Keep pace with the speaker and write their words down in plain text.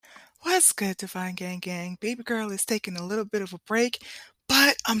What's good, Divine Gang Gang? Baby girl is taking a little bit of a break,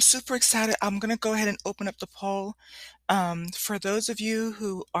 but I'm super excited. I'm going to go ahead and open up the poll. For those of you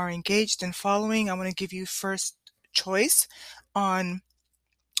who are engaged in following, I want to give you first choice on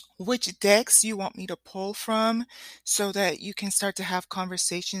which decks you want me to pull from so that you can start to have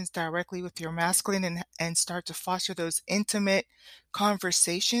conversations directly with your masculine and start to foster those intimate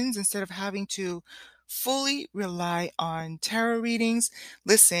conversations instead of having to fully rely on tarot readings.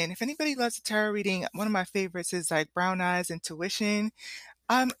 Listen, if anybody loves a tarot reading, one of my favorites is like Brown Eyes Intuition.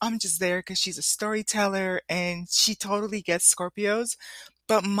 I'm just there because she's a storyteller and she totally gets Scorpios.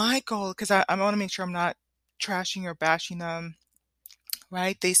 But my goal, because I want to make sure I'm not trashing or bashing them,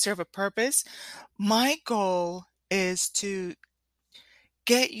 right? They serve a purpose. My goal is to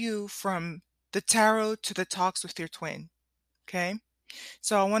get you from the tarot to the talks with your twin. Okay.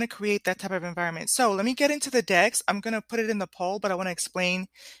 So I want to create that type of environment. So let me get into the decks. I'm going to put it in the poll, but I want to explain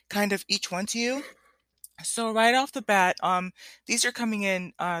kind of each one to you. So right off the bat, these are coming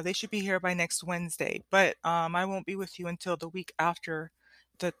in, they should be here by next Wednesday, but I won't be with you until the week after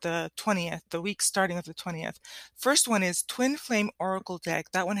the 20th, the week starting of the 20th. First one is Twin Flame Oracle deck.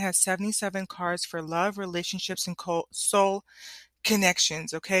 That one has 77 cards for love, relationships, and soul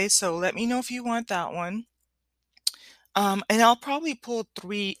connections. Okay, so let me know if you want that one. And I'll probably pull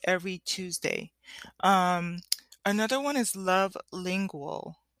 3 every Tuesday. Another one is Love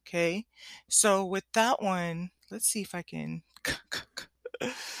Lingual. Okay, so with that one, let's see if I can.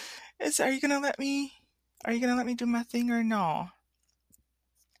 Are you gonna let me? Are you gonna let me do my thing or no?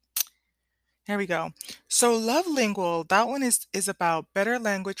 Here we go. So Love Lingual, that one is about better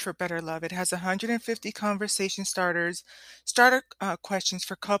language for better love. It has 150 conversation starter questions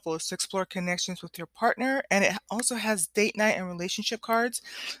for couples to explore connections with your partner, and it also has date night and relationship cards.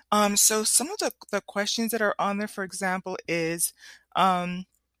 So some of the questions that are on there, for example, is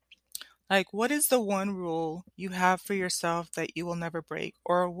like, what is the one rule you have for yourself that you will never break?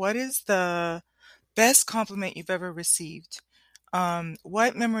 Or what is the best compliment you've ever received?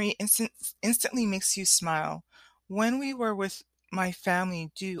 What memory instantly makes you smile? When we were with my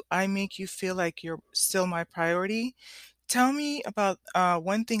family, do I make you feel like you're still my priority? Tell me about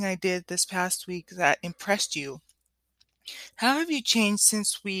one thing I did this past week that impressed you. How have you changed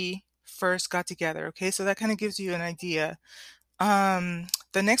since we first got together? Okay, so that kind of gives you an idea.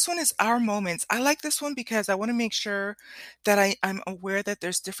 The next one is Our Moments. I like this one because I want to make sure that I'm aware that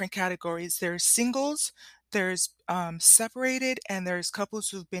there's different categories. There's singles, there's separated, and there's couples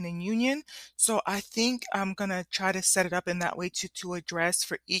who've been in union. So I think I'm gonna try to set it up in that way to address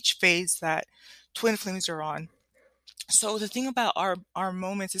for each phase that twin flames are on. So the thing about our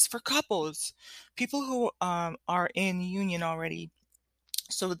moments is for couples, people who are in union already.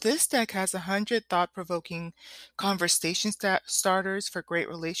 So this deck has 100 thought-provoking conversation starters for great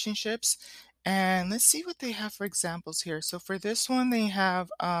relationships. And let's see what they have for examples here. So for this one, they have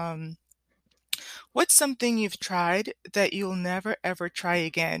what's something you've tried that you'll never ever try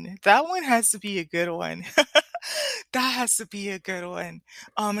again? That one has to be a good one. That has to be a good one.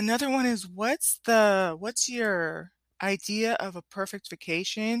 Another one is what's your idea of a perfect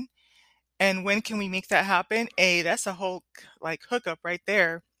vacation? And when can we make that happen? Hey, that's a whole like hookup right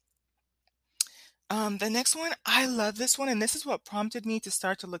there. The next one, I love this one, and this is what prompted me to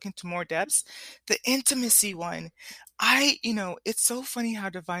start to look into more depths. The intimacy one. It's so funny how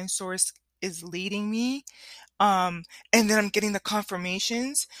Divine Source is leading me. And then I'm getting the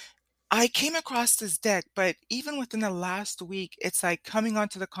confirmations. I came across this deck, but even within the last week, it's like coming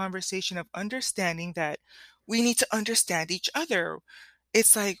onto the conversation of understanding that we need to understand each other.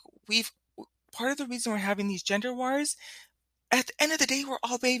 It's like we've part of the reason we're having these gender wars, at the end of the day, we're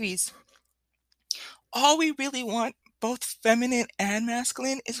all babies. All we really want, both feminine and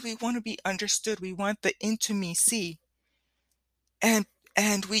masculine, is we want to be understood. We want the intimacy, and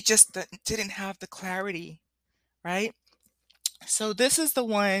we just didn't have the clarity, right? So this is the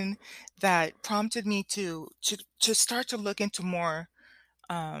one that prompted me to start to look into more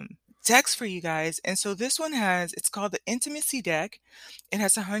um, decks for you guys. And so this one it's called the Intimacy Deck. It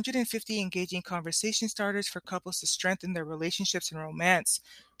has 150 engaging conversation starters for couples to strengthen their relationships and romance,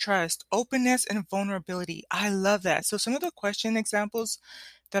 trust, openness, and vulnerability. I love that. So some of the question examples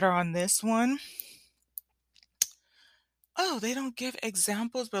that are on this one. Oh, they don't give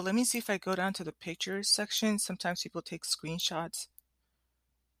examples, but let me see if I go down to the pictures section. Sometimes people take screenshots.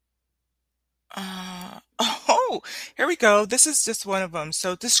 Oh, here we go. This is just one of them.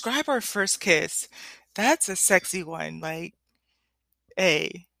 So describe our first kiss. That's a sexy one. Like,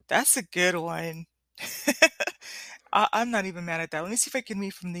 hey, that's a good one. I'm not even mad at that. Let me see if I can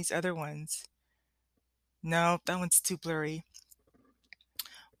read from these other ones. No, that one's too blurry.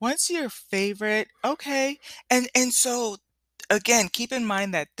 What's your favorite? Okay. And so again, keep in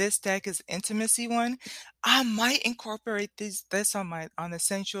mind that this deck is intimacy one. I might incorporate this on the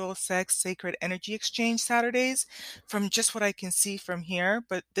sensual sex sacred energy exchange Saturdays from just what I can see from here.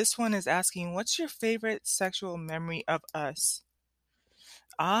 But this one is asking, what's your favorite sexual memory of us?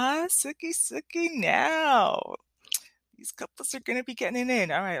 Ah, Suki Suki now. These couples are gonna be getting it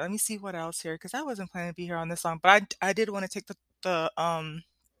in. All right, let me see what else here because I wasn't planning to be here on this long, but I did want to take the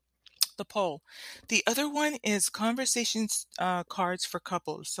poll. The other one is conversations cards for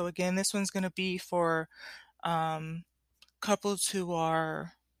couples. So again, this one's going to be for um, couples who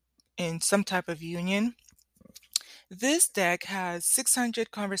are in some type of union. This deck has 600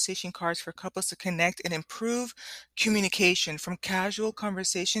 conversation cards for couples to connect and improve communication from casual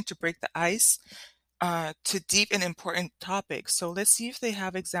conversation to break the ice to deep and important topics. So let's see if they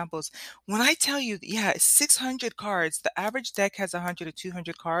have examples. When I tell you, yeah, 600 cards, the average deck has 100 to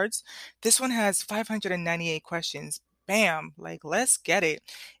 200 cards. This one has 598 questions. Bam, like let's get it.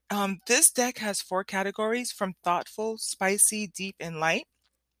 This deck has 4 categories from thoughtful, spicy, deep, and light.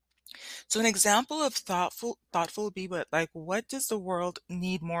 So an example of thoughtful would be what does the world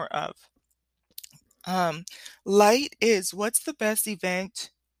need more of? Um, Light is what's the best event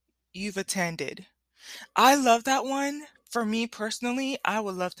you've attended? I love that one. For me personally, I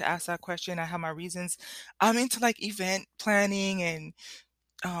would love to ask that question. I have my reasons. I'm into like event planning and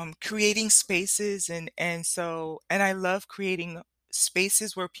creating spaces and I love creating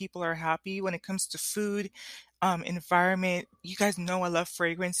spaces where people are happy when it comes to food, environment. You guys know I love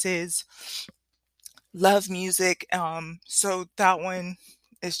fragrances, love music. So that one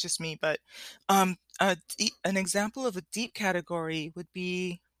is just me. But an example of a deep category would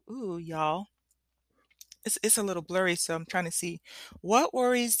be, ooh, y'all. It's a little blurry, so I'm trying to see. What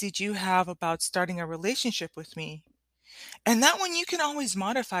worries did you have about starting a relationship with me? And that one you can always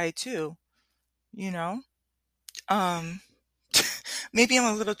modify too, you know? Um, maybe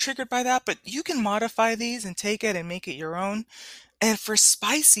I'm a little triggered by that, but you can modify these and take it and make it your own. And for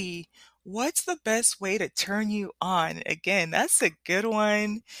spicy, what's the best way to turn you on? Again, that's a good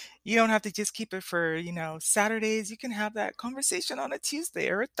one. You don't have to just keep it for, Saturdays. You can have that conversation on a Tuesday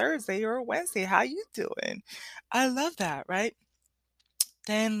or a Thursday or a Wednesday. How you doing? I love that, right?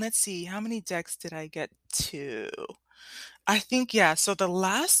 Then let's see, how many decks did I get to? I think, yeah. So the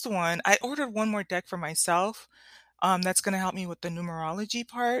last one, I ordered one more deck for myself. That's going to help me with the numerology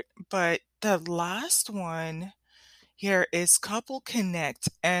part. But the last one here is Couple Connect.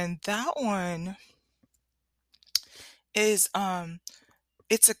 And that one is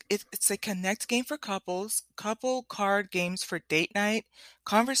it's a connect game for couples, couple card games for date night,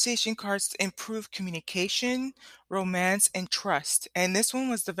 conversation cards to improve communication, romance, and trust. And this one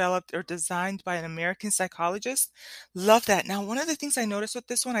was developed or designed by an American psychologist. Love that. Now, one of the things I noticed with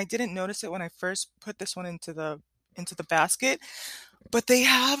this one, I didn't notice it when I first put this one into the basket, but they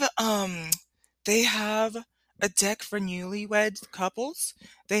have a deck for newlywed couples.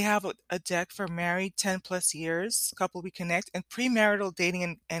 They have a deck for married 10 plus years, couple we connect, and premarital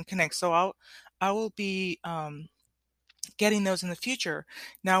dating and connect. So I will be getting those in the future.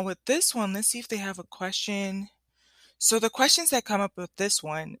 Now with this one, let's see if they have a question. So the questions that come up with this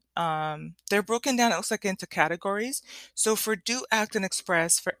one, they're broken down, it looks like, into categories. So for do, act, and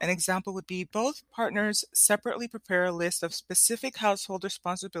express, for an example would be both partners separately prepare a list of specific household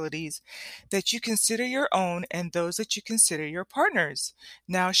responsibilities that you consider your own and those that you consider your partner's.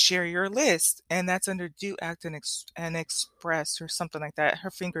 Now share your list, and that's under do, act, and express or something like that. Her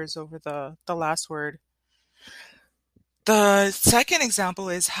finger is over the last word. The second example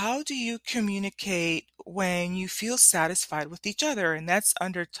is how do you communicate when you feel satisfied with each other? And that's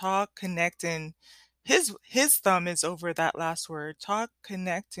under talk, connect, and his thumb is over that last word. Talk,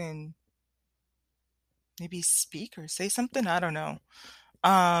 connect, and maybe speak or say something. I don't know.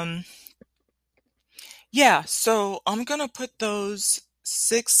 Um, yeah, so I'm gonna put those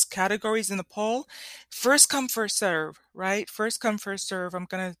 6 categories in the poll. First come, first serve, right? First come, first serve. I'm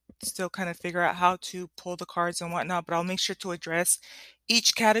gonna still kind of figure out how to pull the cards and whatnot, but I'll make sure to address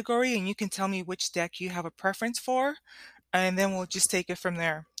each category and you can tell me which deck you have a preference for, and then we'll just take it from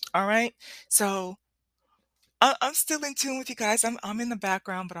there. All right. So I'm still in tune with you guys. I'm in the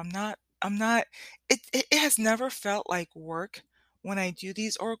background, but I'm not. It has never felt like work when I do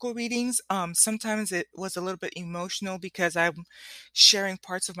these oracle readings. Sometimes it was a little bit emotional because I'm sharing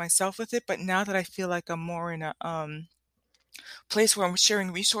parts of myself with it. But now that I feel like I'm more in a place where I'm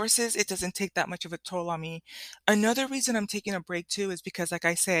sharing resources, it doesn't take that much of a toll on me. Another reason I'm taking a break too is because, like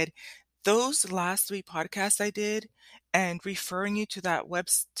I said, those last 3 podcasts I did and referring you to that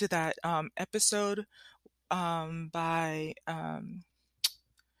episode by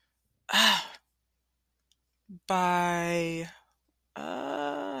by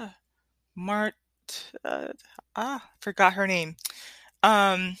uh Mart uh, forgot her name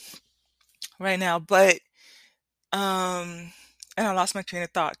um right now, but and I lost my train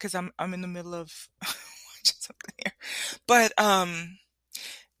of thought because I'm in the middle of watching something here. But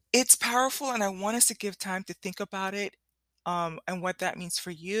it's powerful, and I want us to give time to think about it, and what that means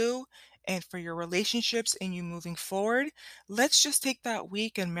for you and for your relationships and you moving forward. Let's just take that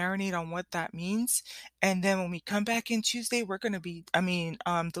week and marinate on what that means. And then when we come back in Tuesday, we're going to be,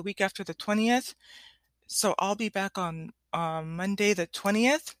 the week after the 20th. So I'll be back on Monday, the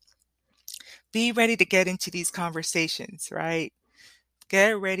 20th. Be ready to get into these conversations, right?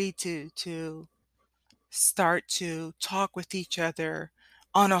 Get ready to start to talk with each other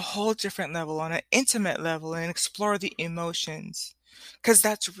on a whole different level, on an intimate level, and explore the emotions. Because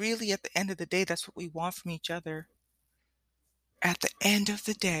that's really, at the end of the day, that's what we want from each other at the end of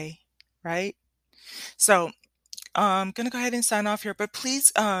the day, right? So I'm going to go ahead and sign off here, but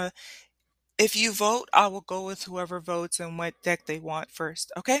please, if you vote, I will go with whoever votes and what deck they want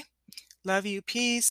first. Okay? Love you. Peace.